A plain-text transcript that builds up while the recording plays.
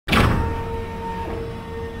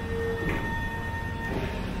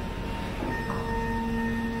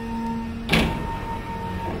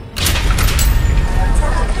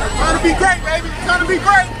gonna be great, baby. It's gonna be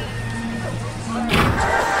great.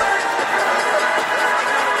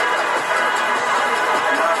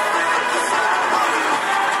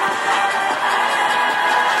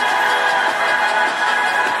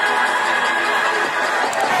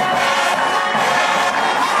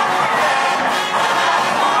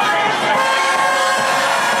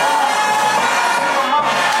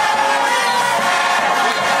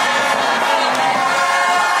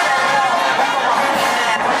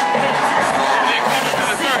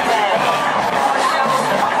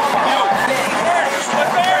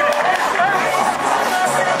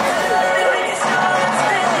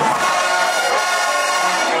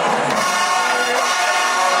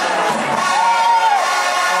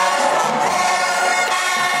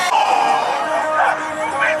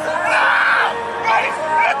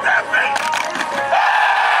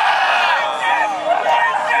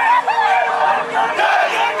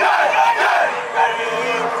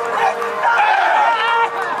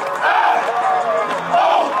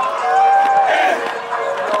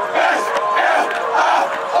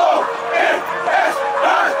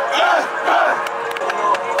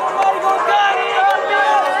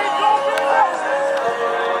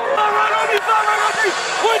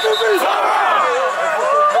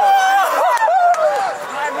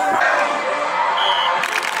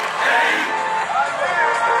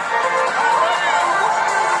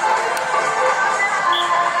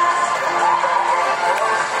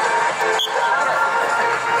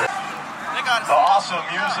 The awesome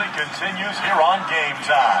music continues here on Game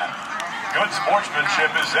Time. Good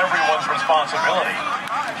sportsmanship is everyone's responsibility.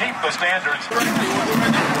 Keep the standards.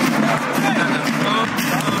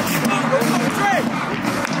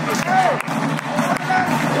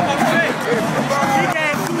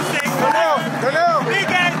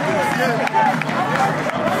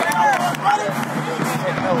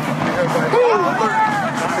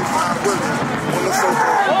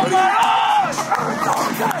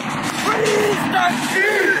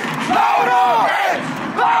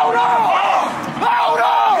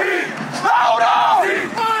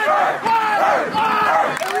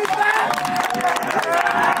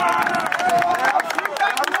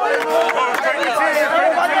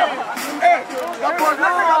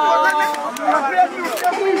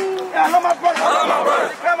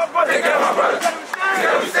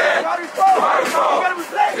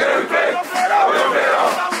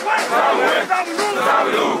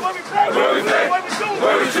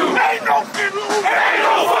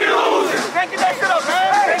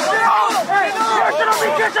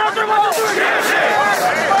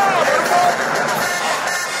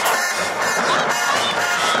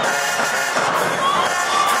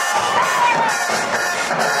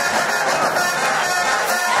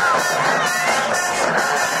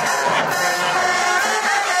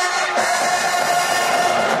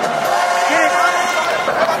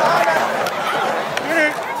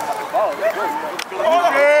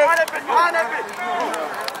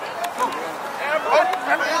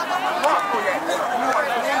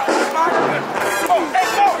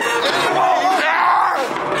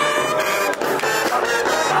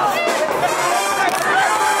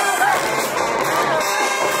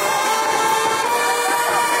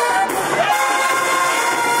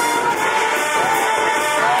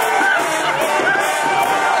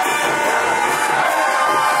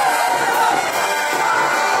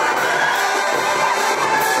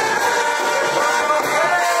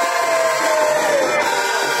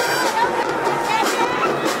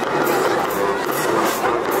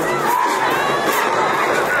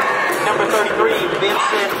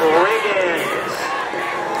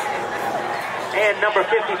 Number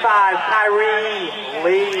 55, Kyrie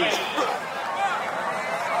Lee.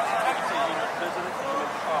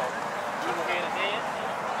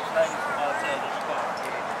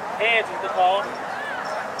 Hands is the call.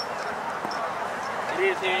 It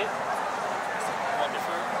is hands.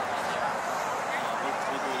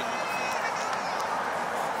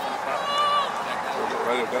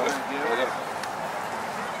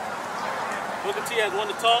 Booker T has won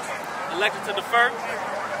the toss, elected to defer.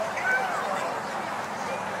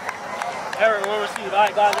 Ehret will receive. All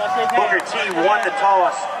right, guys, y'all shake hands. Booker T won the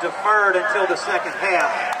toss, deferred until the second half.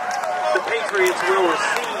 The Patriots will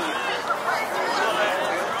receive.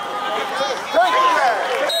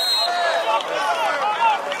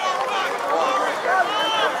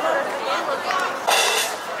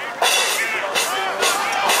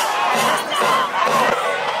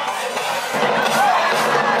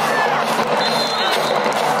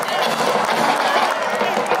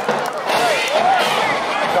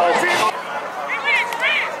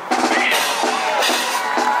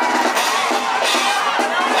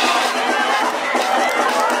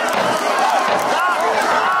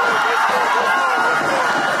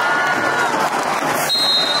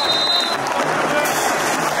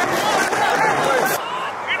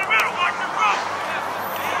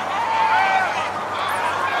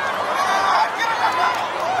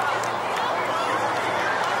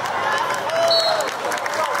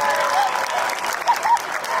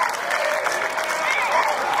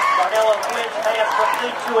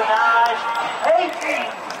 to a nice 18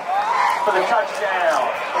 for the touchdown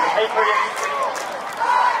for the Patriots.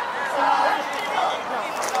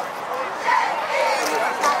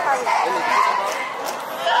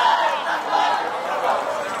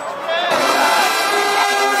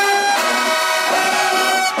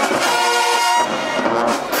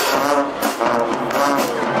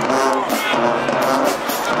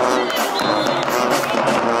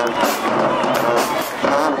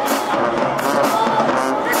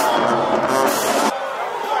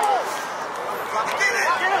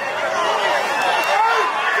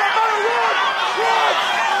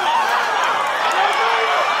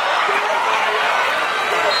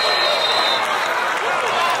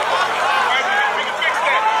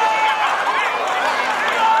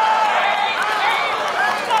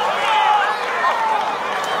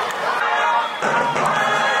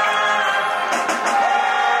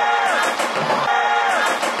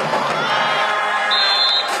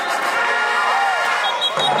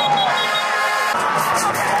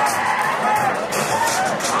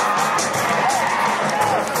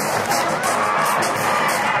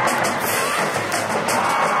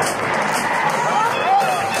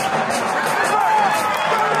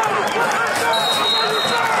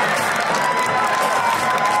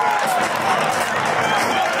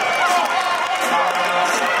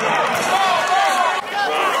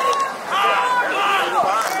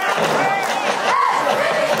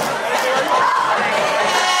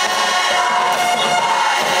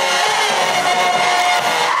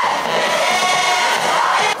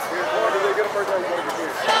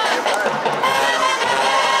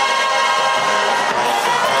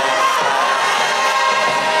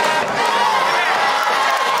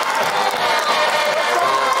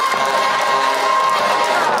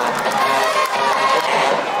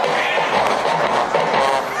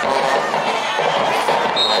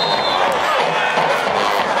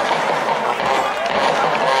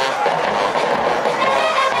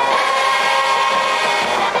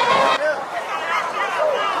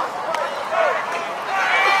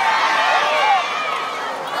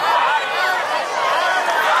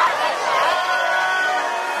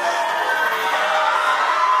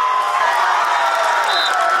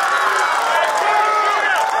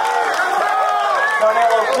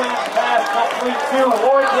 To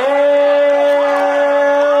Wardell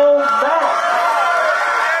Mack.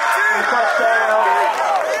 Touchdown.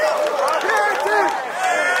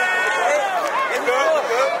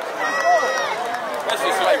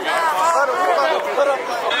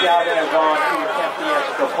 Yeah, they're gone to attempt the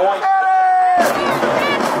extra point.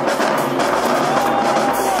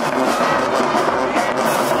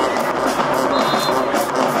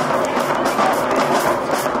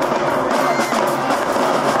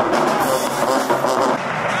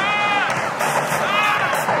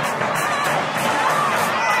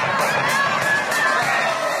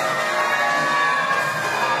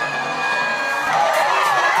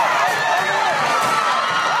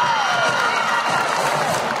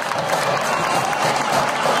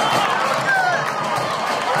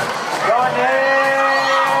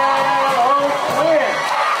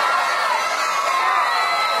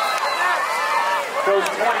 Goes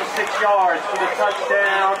 26 yards for the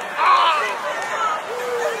touchdown.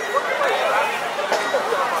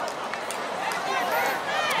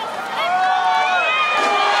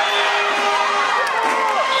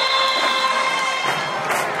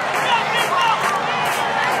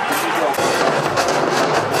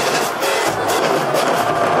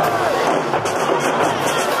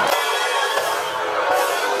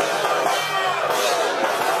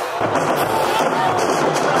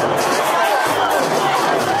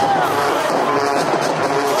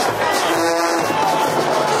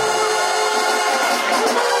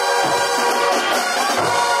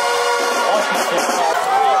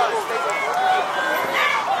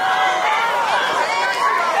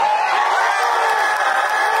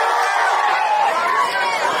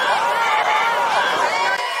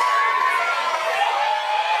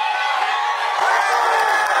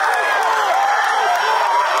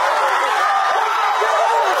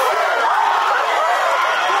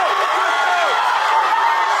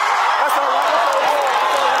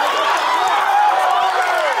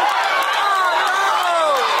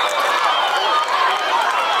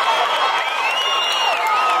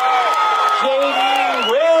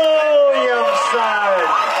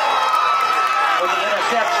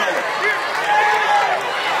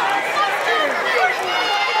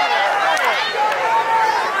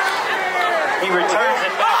 He returns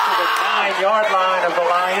it back to the 9-yard line of the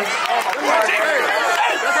Lions.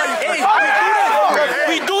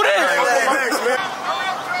 We do this!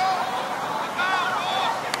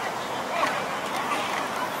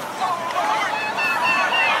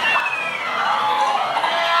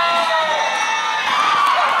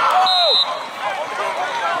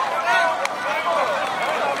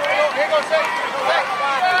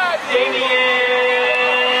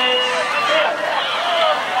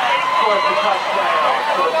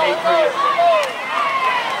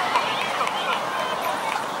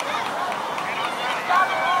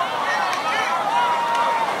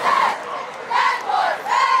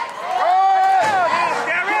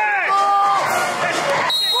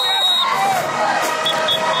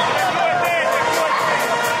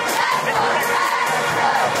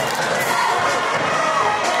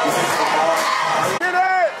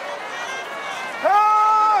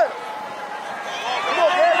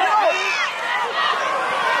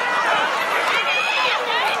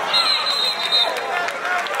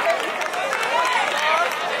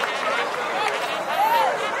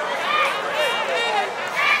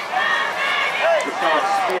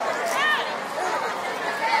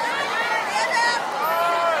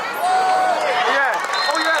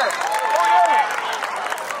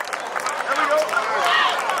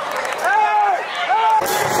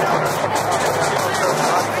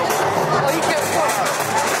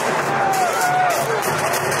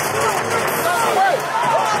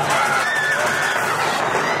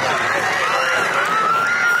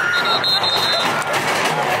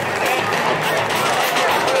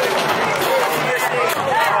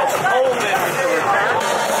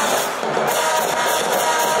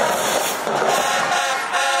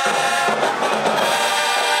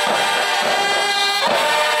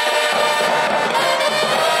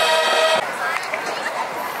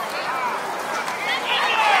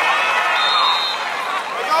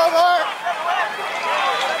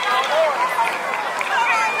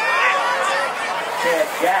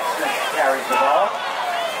 Jackson carries the ball.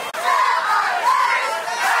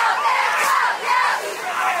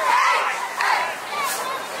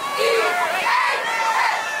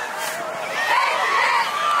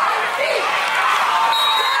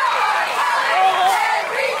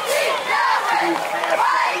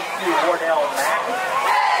 Wardell Mack.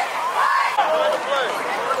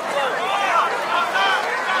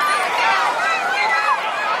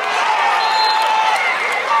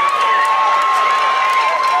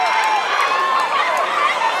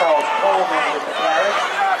 Charles Coleman with the carry.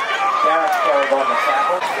 Garrett scored on the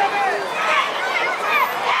tackle.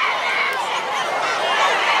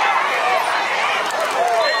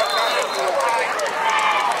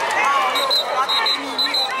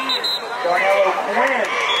 Darnell Quinn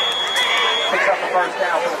picks up the first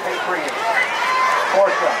down for the Patriots.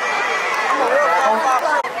 Portia.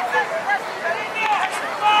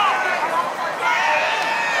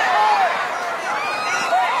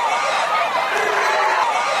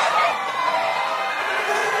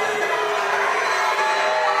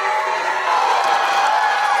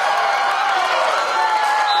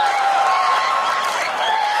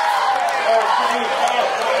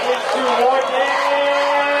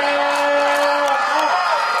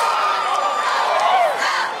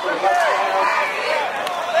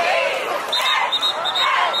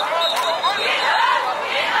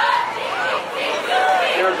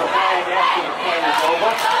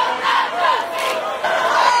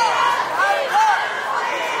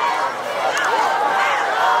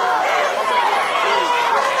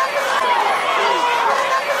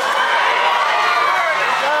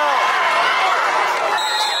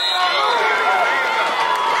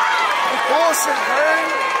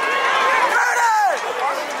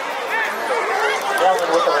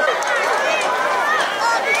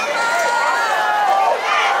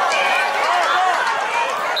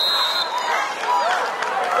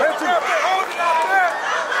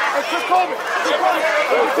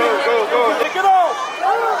 Go. Take it off.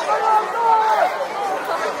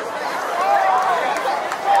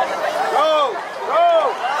 Go.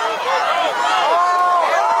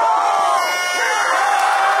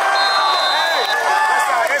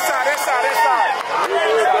 Inside.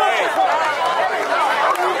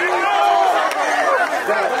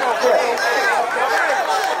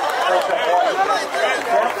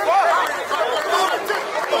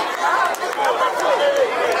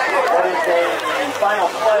 That is the final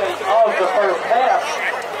play of the first half.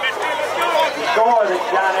 The score is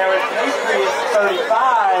John Ehret Patriots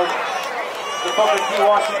 35, the Booker T.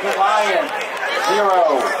 Washington Lions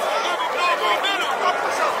 0.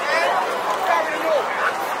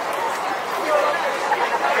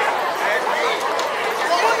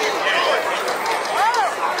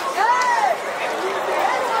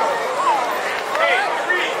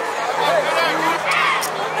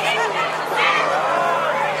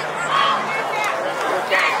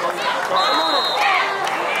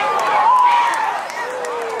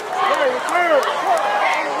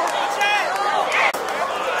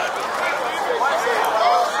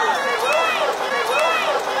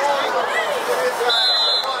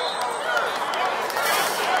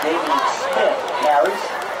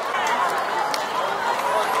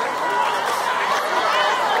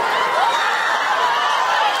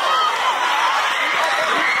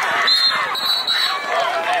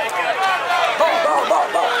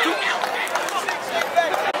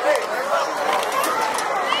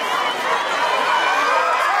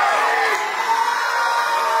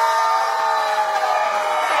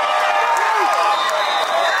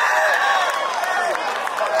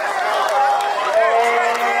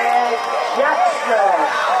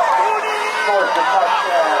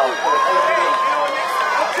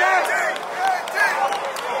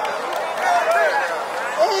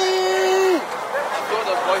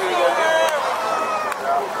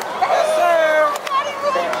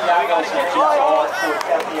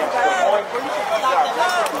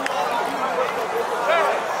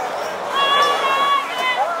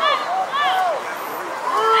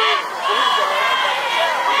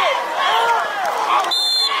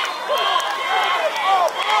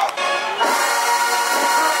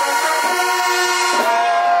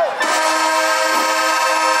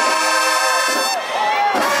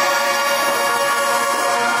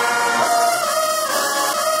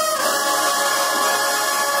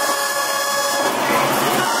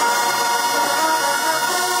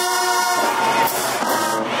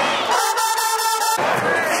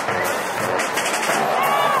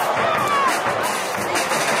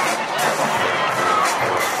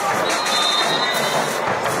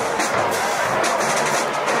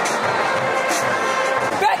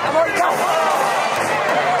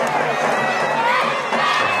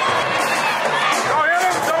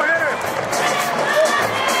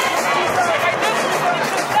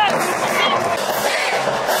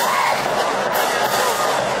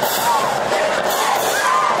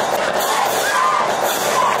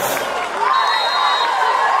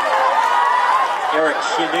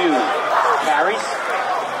 Chinu carries.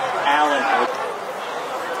 Allen.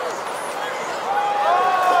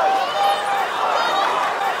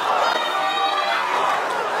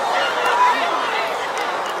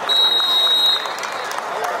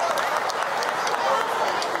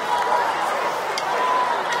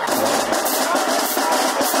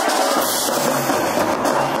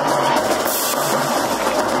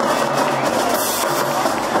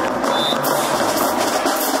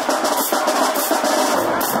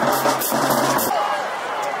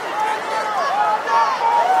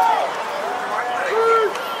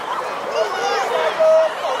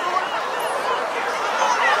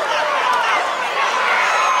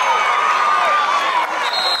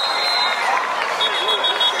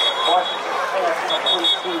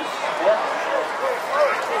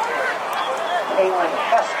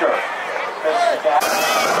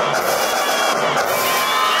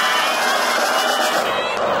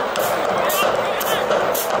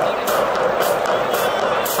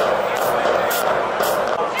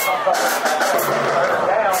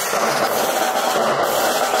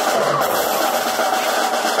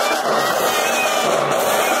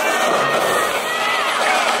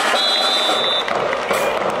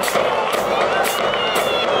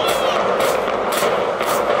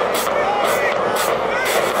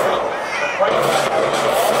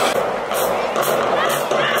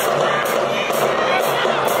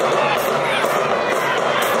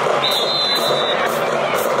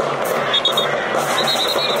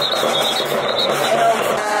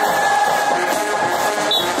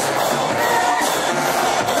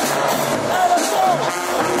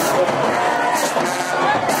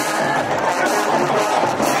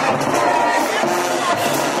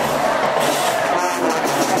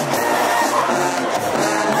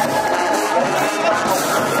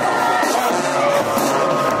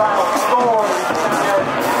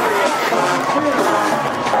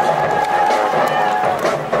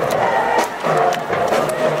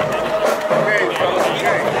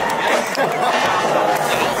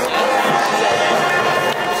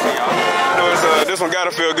 This one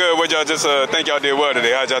gotta feel good. What y'all just think y'all did well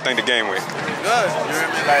today? How'd y'all think the game went? Good. You hear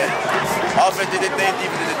me? Like, offense did their thing,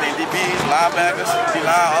 defense did their thing. DBs, linebackers,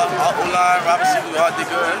 D-line, O-line, wide receivers, we all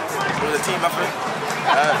did good. It was a team effort.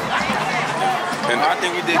 I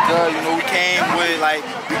think we did good. You know, we came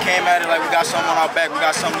at it like we got something on our back. We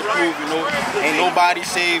got something to prove. You know, ain't nobody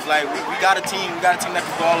safe. Like we got a team. We got a team that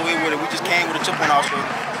can go all the way with it. We just came with a chip on our shoulder.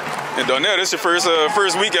 And Donnell, this your first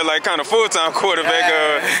week at like kind of full-time quarterback.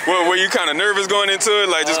 Were you kind of nervous going into it?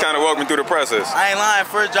 Like just kind of walk me through the process. I ain't lying.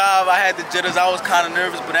 First job, I had the jitters. I was kind of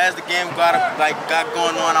nervous, but as the game got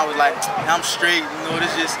going on, I was like, I'm straight. You know,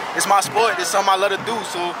 it's my sport. It's something I love to do.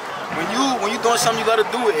 So when you doing something you love to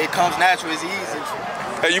do, it comes natural. It's easy.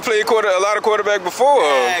 Hey, you played a lot of quarterback before?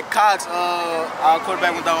 Yeah, Cox, our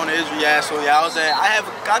quarterback went down to Israel. Yeah, so yeah,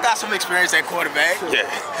 I got some experience at quarterback. Yeah,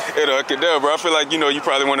 I can tell, bro. I feel like you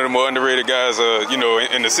probably one of the more underrated guys,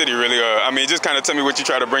 in the city, really. I mean, just kind of tell me what you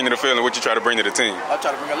try to bring to the field and what you try to bring to the team. I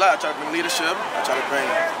try to bring a lot. I try to bring leadership. I try to bring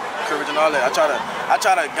courage and all that. I try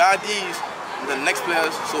to guide the next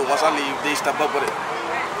players, so once I leave, they step up with it,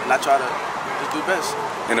 and I try to just do best.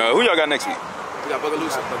 And who y'all got next week? We got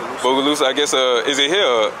Bogalusa. Bogalusa, I guess, is it here?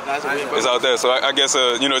 No, it's out there. So I guess,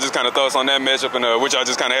 just kind of thoughts on that matchup and what y'all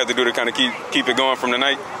just kind of have to do to kind of keep it going from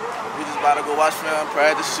tonight. We just about to go watch film,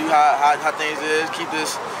 practice, see how things is, keep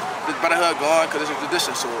this brotherhood going because it's a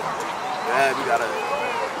tradition. So, yeah, we got to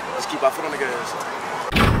just keep our foot on the gas.